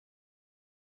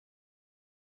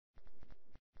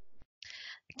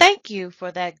Thank you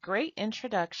for that great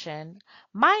introduction.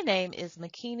 My name is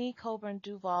Makini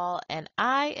Cobourne-Duval, and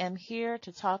I am here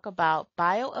to talk about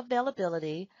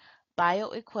bioavailability,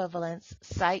 bioequivalence,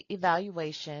 site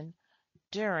evaluation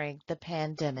during the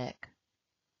pandemic.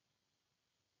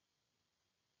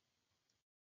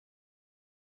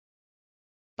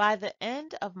 By the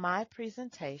end of my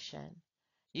presentation,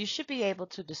 you should be able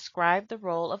to describe the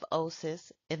role of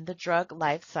Osis in the drug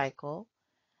life cycle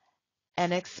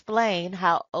and explain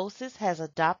how Osis has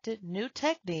adopted new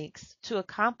techniques to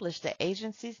accomplish the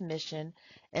agency's mission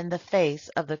in the face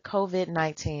of the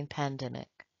COVID-19 pandemic.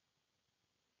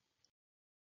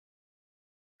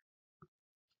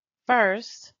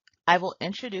 First, I will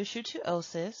introduce you to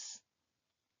Osis,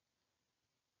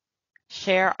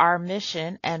 share our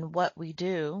mission and what we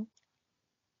do,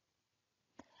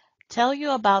 tell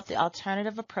you about the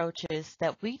alternative approaches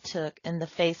that we took in the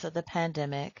face of the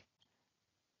pandemic,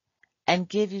 and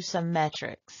give you some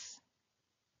metrics.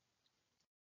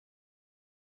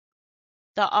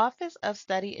 The Office of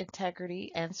Study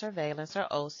Integrity and Surveillance, or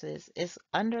Osis, is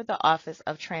under the Office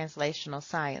of Translational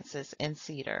Sciences in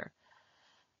CDER.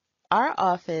 Our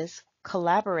office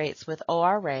collaborates with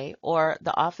ORA, or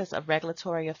the Office of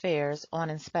Regulatory Affairs, on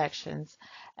inspections,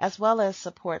 as well as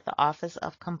support the Office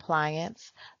of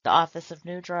Compliance, the Office of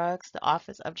New Drugs, the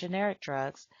Office of Generic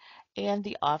Drugs, and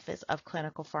the Office of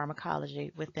Clinical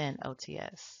Pharmacology within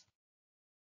OTS.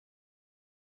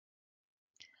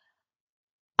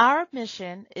 Our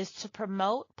mission is to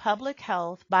promote public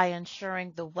health by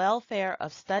ensuring the welfare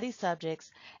of study subjects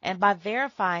and by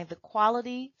verifying the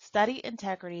quality, study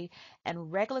integrity,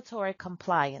 and regulatory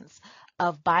compliance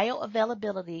of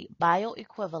bioavailability,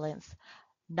 bioequivalence,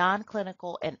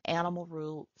 non-clinical, and animal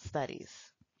rule studies.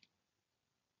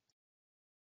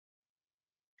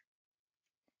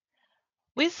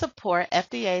 We support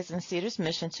FDA's and CDER's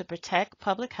mission to protect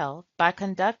public health by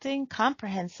conducting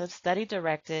comprehensive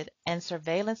study-directed and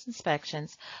surveillance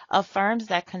inspections of firms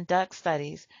that conduct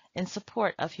studies in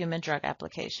support of human drug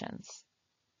applications.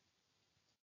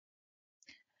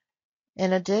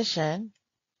 In addition,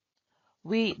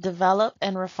 we develop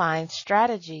and refine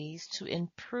strategies to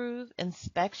improve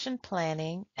inspection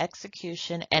planning,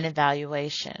 execution, and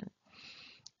evaluation,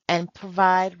 and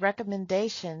provide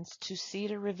recommendations to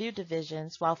CDER review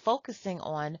divisions while focusing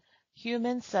on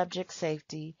human subject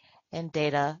safety and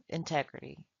data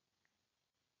integrity.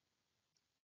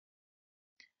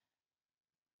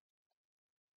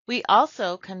 We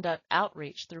also conduct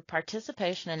outreach through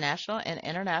participation in national and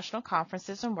international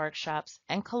conferences and workshops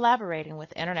and collaborating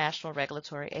with international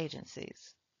regulatory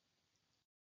agencies.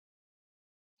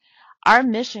 Our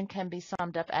mission can be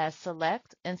summed up as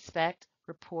select, inspect,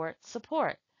 report,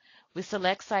 support. We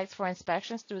select sites for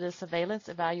inspections through the surveillance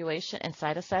evaluation and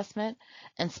site assessment,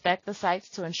 inspect the sites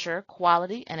to ensure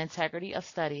quality and integrity of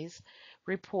studies,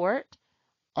 report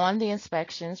on the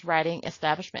inspections, writing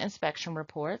establishment inspection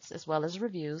reports as well as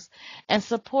reviews, and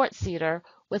support CDER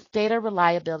with data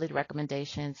reliability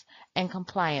recommendations and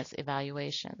compliance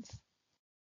evaluations.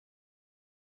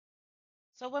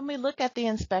 So when we look at the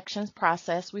inspections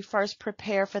process, we first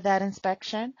prepare for that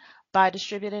inspection by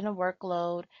distributing a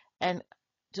workload and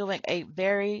doing a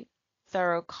very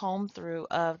thorough comb through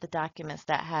of the documents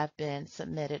that have been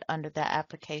submitted under that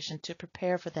application to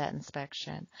prepare for that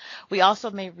inspection. We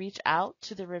also may reach out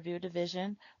to the review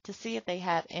division to see if they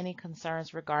have any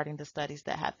concerns regarding the studies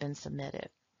that have been submitted.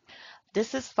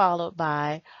 This is followed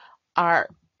by our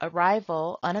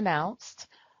arrival unannounced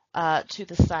to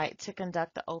the site to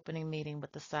conduct the opening meeting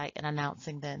with the site and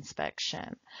announcing the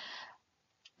inspection.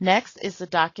 Next is the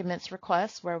documents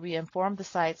request, where we inform the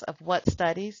sites of what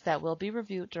studies that will be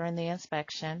reviewed during the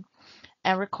inspection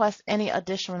and request any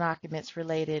additional documents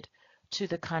related to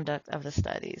the conduct of the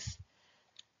studies.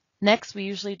 Next, we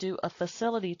usually do a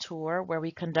facility tour where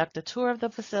we conduct a tour of the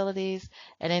facilities,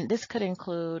 and this could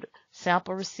include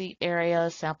sample receipt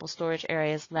areas, sample storage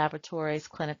areas, laboratories,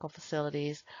 clinical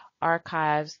facilities,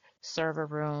 archives, server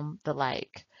room, the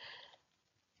like.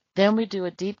 Then we do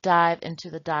a deep dive into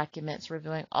the documents,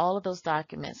 reviewing all of those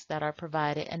documents that are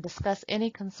provided and discuss any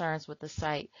concerns with the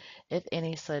site, if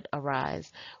any should arise.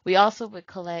 We also would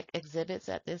collect exhibits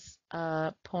at this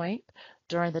point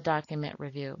during the document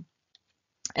review.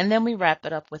 And then we wrap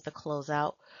it up with a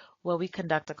closeout, where we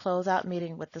conduct a closeout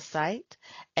meeting with the site.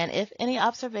 And if any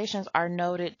observations are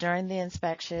noted during the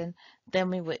inspection, then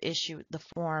we would issue the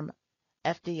form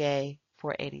FDA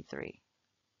 483.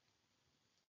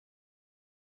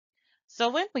 So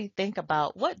when we think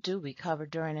about what do we cover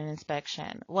during an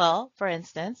inspection? Well, for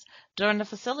instance, during the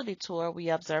facility tour, we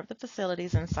observe the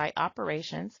facilities and site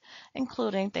operations,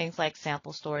 including things like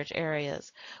sample storage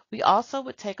areas. We also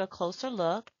would take a closer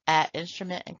look at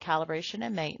instrument and calibration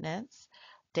and maintenance,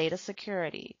 data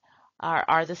security.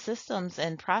 Are the systems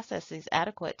and processes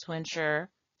adequate to ensure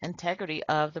integrity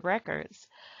of the records?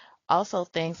 Also,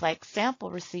 things like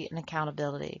sample receipt and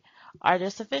accountability. Are there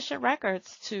sufficient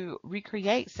records to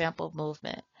recreate sample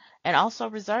movement? And also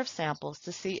reserve samples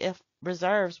to see if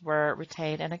reserves were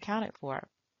retained and accounted for.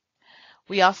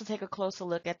 We also take a closer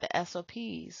look at the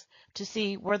SOPs to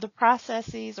see were the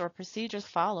processes or procedures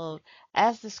followed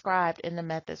as described in the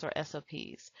methods or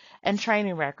SOPs, and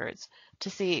training records to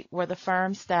see were the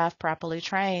firm staff properly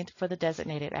trained for the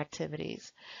designated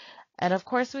activities. And of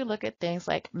course, we look at things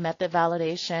like method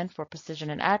validation for precision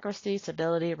and accuracy,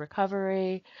 stability,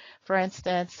 recovery, for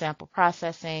instance, sample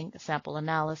processing, sample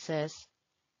analysis,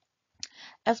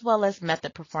 as well as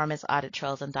method performance audit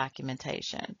trails and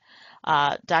documentation.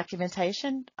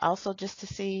 Documentation also just to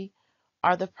see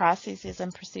are the processes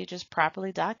and procedures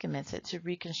properly documented to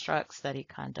reconstruct study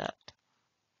conduct.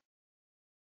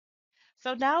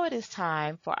 So now it is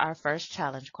time for our first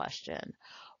challenge question.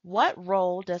 What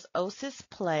role does Osis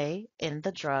play in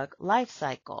the drug life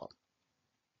cycle?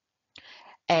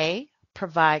 A,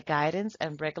 provide guidance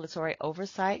and regulatory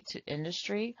oversight to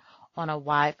industry on a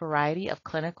wide variety of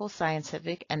clinical,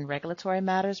 scientific, and regulatory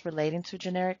matters relating to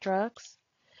generic drugs.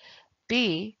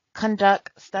 B, conduct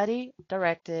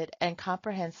study-directed and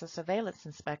comprehensive surveillance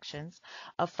inspections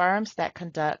of firms that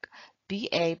conduct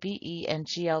BABE and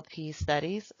GLP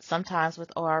studies, sometimes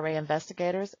with ORA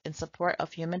investigators in support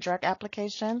of human drug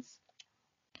applications.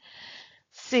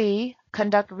 C,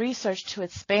 conduct research to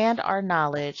expand our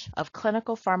knowledge of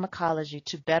clinical pharmacology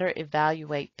to better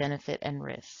evaluate benefit and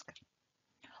risk.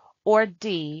 Or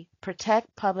D,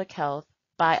 protect public health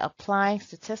by applying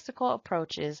statistical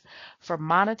approaches for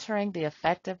monitoring the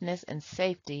effectiveness and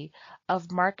safety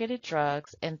of marketed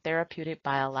drugs and therapeutic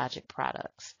biologic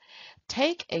products.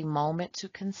 Take a moment to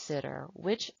consider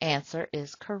which answer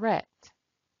is correct.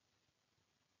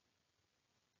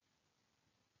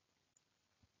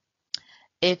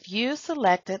 If you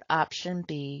selected option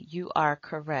B, you are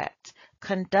correct.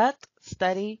 Conduct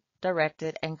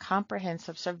study-directed and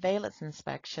comprehensive surveillance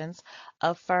inspections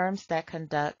of firms that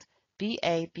conduct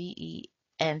BABE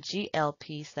and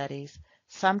GLP studies,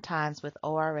 sometimes with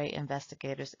ORA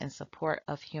investigators in support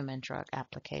of human drug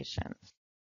applications.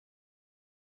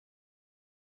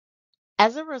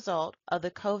 As a result of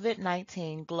the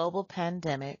COVID-19 global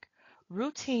pandemic,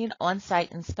 routine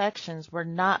on-site inspections were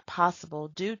not possible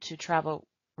due to travel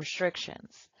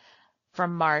restrictions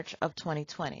from March of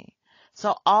 2020.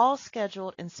 So all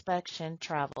scheduled inspection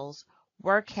travels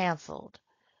were canceled.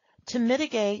 To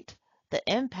mitigate the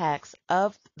impacts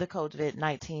of the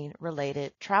COVID-19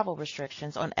 related travel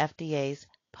restrictions on FDA's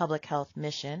public health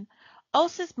mission,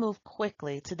 Osis moved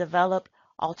quickly to develop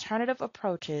alternative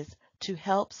approaches to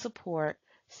help support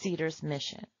CDER's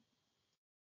mission.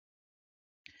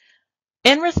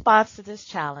 In response to this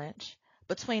challenge,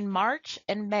 between March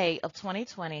and May of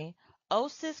 2020,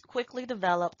 Osis quickly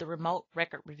developed the Remote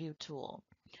Record Review tool,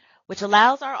 which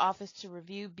allows our office to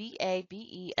review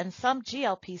BABE and some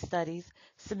GLP studies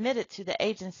submitted to the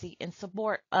agency in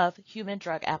support of human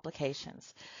drug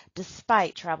applications,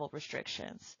 despite travel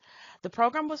restrictions. The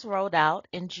program was rolled out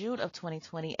in June of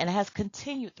 2020 and has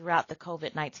continued throughout the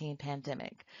COVID-19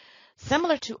 pandemic.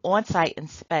 Similar to on-site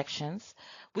inspections,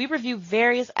 we review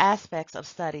various aspects of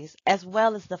studies as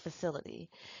well as the facility.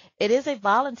 It is a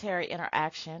voluntary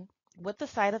interaction with the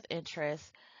site of interest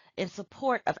in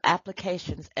support of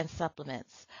applications and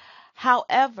supplements.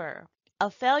 However, a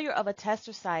failure of a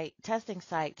testing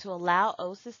site to allow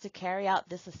Osis to carry out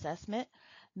this assessment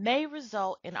may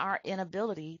result in our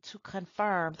inability to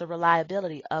confirm the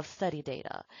reliability of study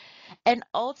data and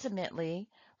ultimately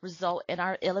result in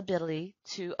our inability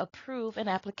to approve an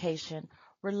application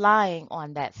relying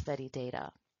on that study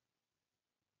data.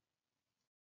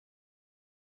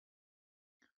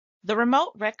 The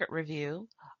remote record review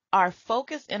are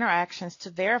focused interactions to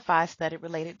verify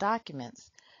study-related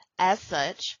documents. As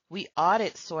such, we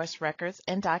audit source records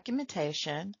and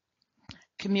documentation,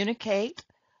 communicate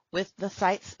with the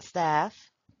site's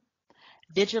staff,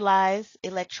 visualize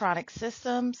electronic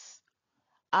systems,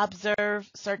 observe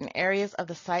certain areas of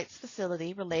the site's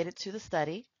facility related to the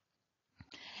study,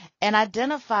 and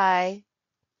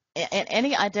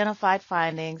any identified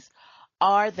findings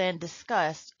are then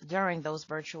discussed during those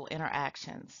virtual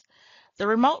interactions. The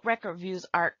remote record reviews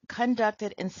are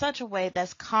conducted in such a way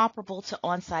that's comparable to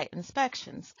on-site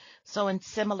inspections, so in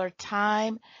similar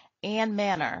time and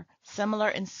manner, similar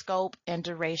in scope and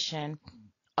duration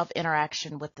of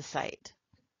interaction with the site.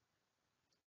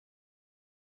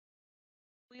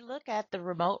 We look at the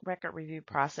remote record review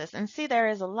process and see there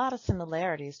is a lot of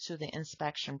similarities to the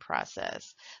inspection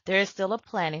process. There is still a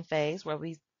planning phase where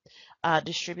we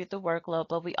distribute the workload,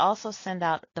 but we also send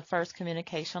out the first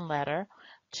communication letter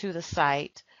to the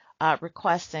site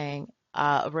requesting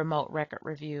a remote record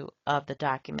review of the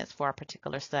documents for a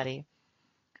particular study.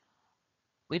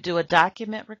 We do a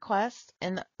document request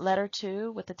in letter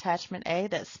 2 with attachment A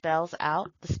that spells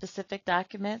out the specific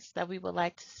documents that we would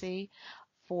like to see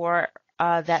for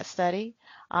that study.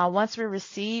 Once we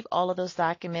receive all of those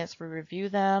documents, we review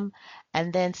them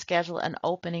and then schedule an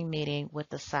opening meeting with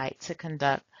the site to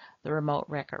conduct the remote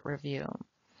record review.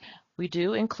 We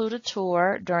do include a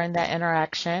tour during that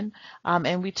interaction,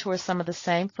 and we tour some of the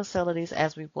same facilities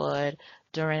as we would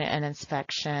during an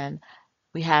inspection.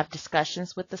 We have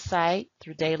discussions with the site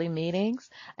through daily meetings,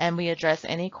 and we address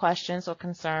any questions or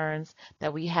concerns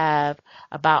that we have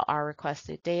about our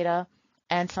requested data,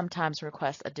 and sometimes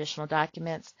request additional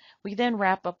documents. We then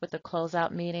wrap up with a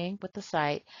closeout meeting with the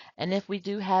site, and if we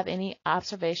do have any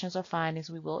observations or findings,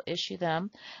 we will issue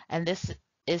them, and this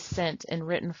is sent in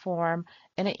written form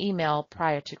in an email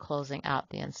prior to closing out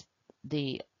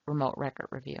the remote record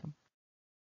review.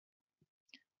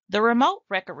 The remote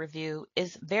record review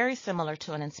is very similar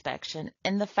to an inspection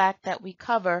in the fact that we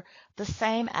cover the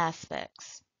same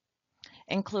aspects,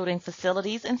 including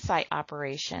facilities and site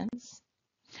operations,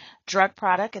 drug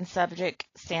product and subject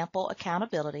sample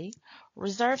accountability,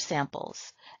 reserve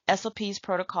samples, SOPs,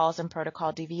 protocols, and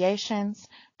protocol deviations,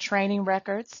 training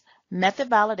records, method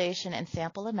validation and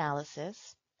sample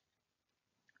analysis,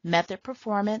 method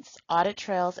performance, audit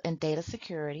trails and data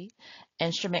security,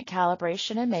 instrument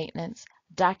calibration and maintenance,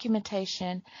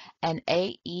 documentation and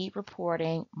AE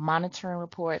reporting, monitoring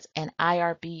reports, and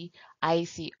IRB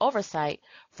IEC oversight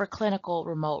for clinical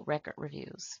remote record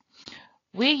reviews.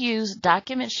 We use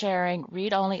document sharing,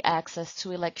 read-only access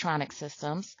to electronic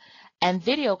systems, and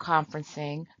video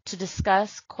conferencing to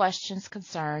discuss questions,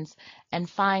 concerns, and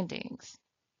findings.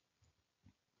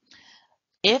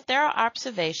 If there are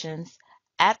observations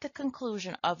at the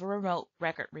conclusion of a remote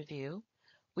record review,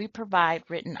 we provide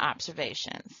written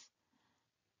observations.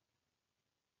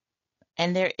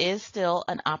 And there is still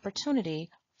an opportunity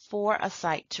for a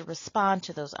site to respond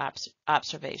to those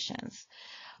observations.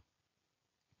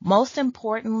 Most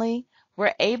importantly,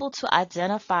 we're able to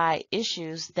identify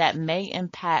issues that may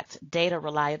impact data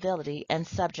reliability and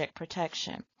subject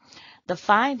protection. The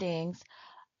findings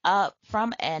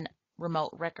from an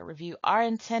remote record review are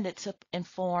intended to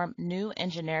inform new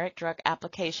and generic drug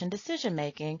application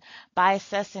decision-making by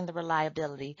assessing the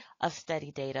reliability of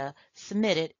study data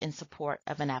submitted in support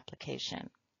of an application.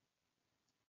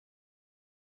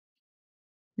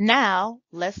 Now,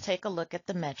 let's take a look at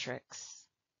the metrics.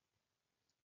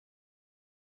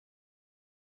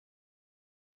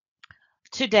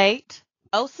 To date,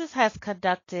 Osis has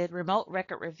conducted remote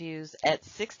record reviews at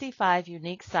 65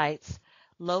 unique sites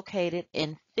located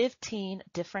in 15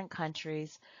 different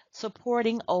countries,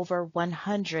 supporting over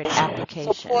 100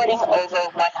 applications.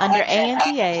 Under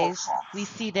ANDAs, we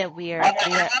see that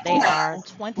they are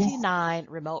 29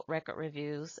 remote record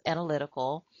reviews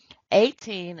analytical,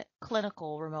 18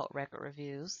 clinical remote record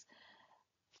reviews,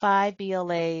 5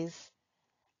 BLAs,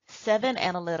 7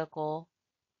 analytical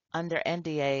under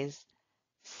NDAs,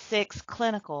 6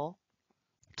 clinical,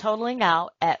 totaling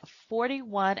out at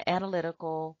 41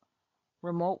 analytical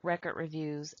remote record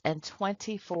reviews and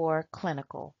 24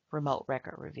 clinical remote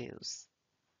record reviews.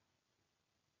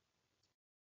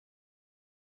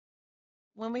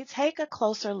 When we take a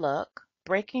closer look,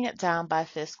 breaking it down by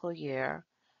fiscal year,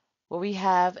 where we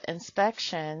have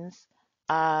inspections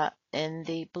in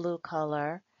the blue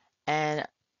color, and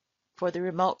for the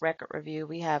remote record review,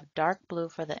 we have dark blue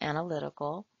for the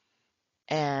analytical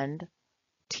and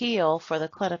teal for the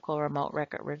clinical remote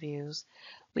record reviews.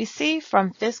 We see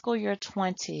from fiscal year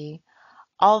 20,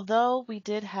 although we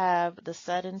did have the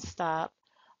sudden stop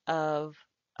of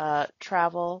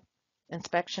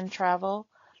inspection travel,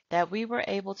 that we were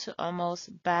able to almost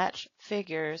batch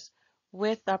figures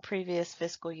with our previous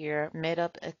fiscal year made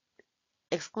up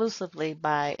exclusively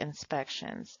by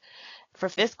inspections. For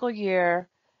fiscal year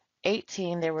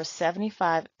 18, there were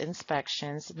 75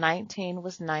 inspections, 19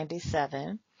 was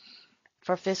 97.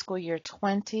 For fiscal year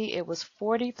 20, it was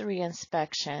 43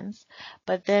 inspections,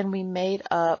 but then we made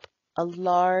up a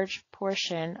large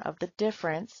portion of the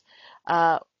difference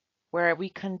where we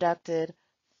conducted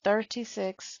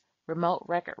 36 remote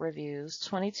record reviews,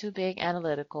 22 being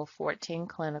analytical, 14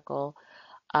 clinical,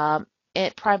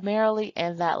 primarily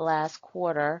in that last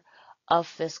quarter of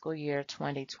fiscal year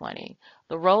 2020.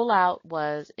 The rollout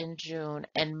was in June,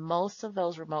 and most of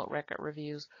those remote record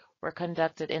reviews were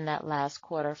conducted in that last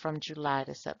quarter from July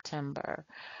to September.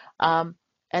 Um,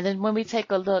 and then when we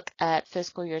take a look at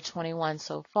fiscal year 21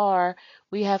 so far,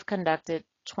 we have conducted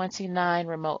 29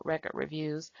 remote record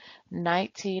reviews,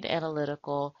 19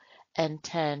 analytical, and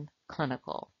 10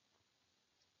 clinical.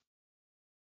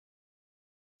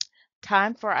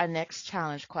 Time for our next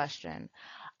challenge question.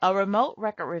 A remote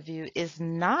record review is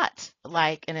not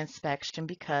like an inspection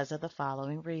because of the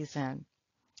following reason.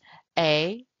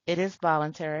 A, it is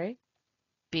voluntary.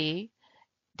 B,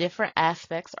 different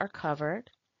aspects are covered.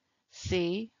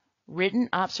 C, written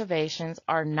observations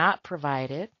are not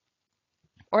provided.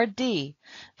 Or D,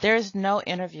 there is no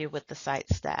interview with the site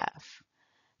staff.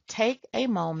 Take a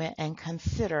moment and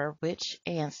consider which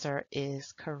answer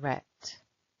is correct.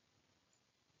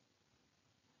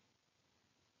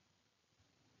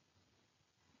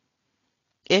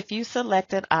 If you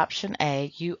selected option A,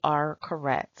 you are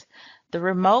correct. The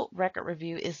remote record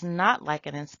review is not like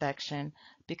an inspection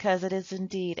because it is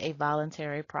indeed a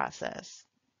voluntary process.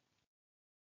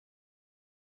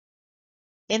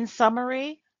 In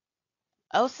summary,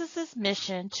 Osis's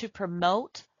mission to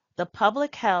promote the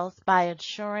public health by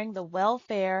ensuring the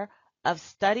welfare of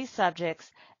study subjects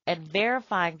and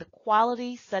verifying the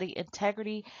quality, study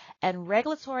integrity, and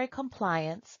regulatory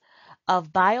compliance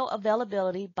of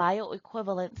bioavailability,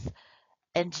 bioequivalence,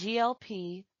 and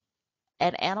GLP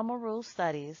and animal rule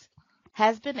studies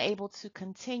has been able to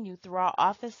continue through our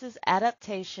office's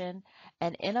adaptation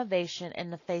and innovation in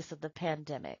the face of the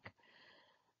pandemic.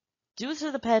 Due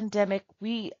to the pandemic,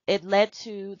 it led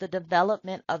to the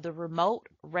development of the remote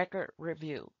record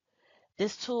review.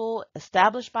 This tool,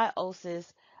 established by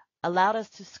Osis, allowed us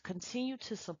to continue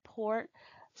to support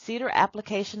CDER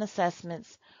application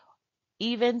assessments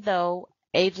even though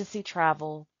agency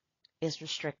travel is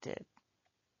restricted.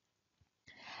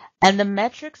 And the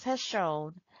metrics has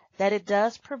shown that it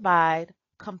does provide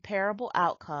comparable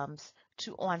outcomes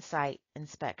to on-site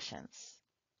inspections.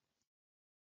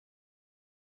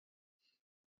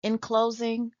 In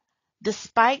closing,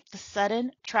 despite the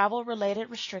sudden travel-related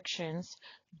restrictions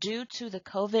due to the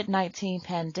COVID-19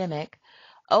 pandemic,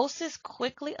 Osis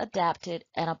quickly adapted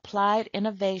and applied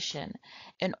innovation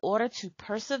in order to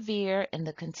persevere in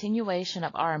the continuation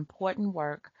of our important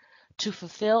work to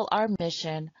fulfill our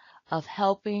mission of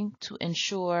helping to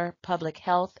ensure public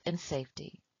health and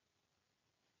safety.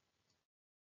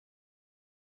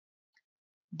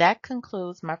 That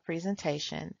concludes my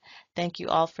presentation. Thank you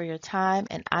all for your time,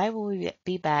 and I will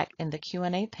be back in the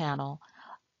Q&A panel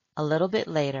a little bit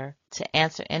later to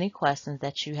answer any questions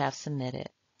that you have submitted.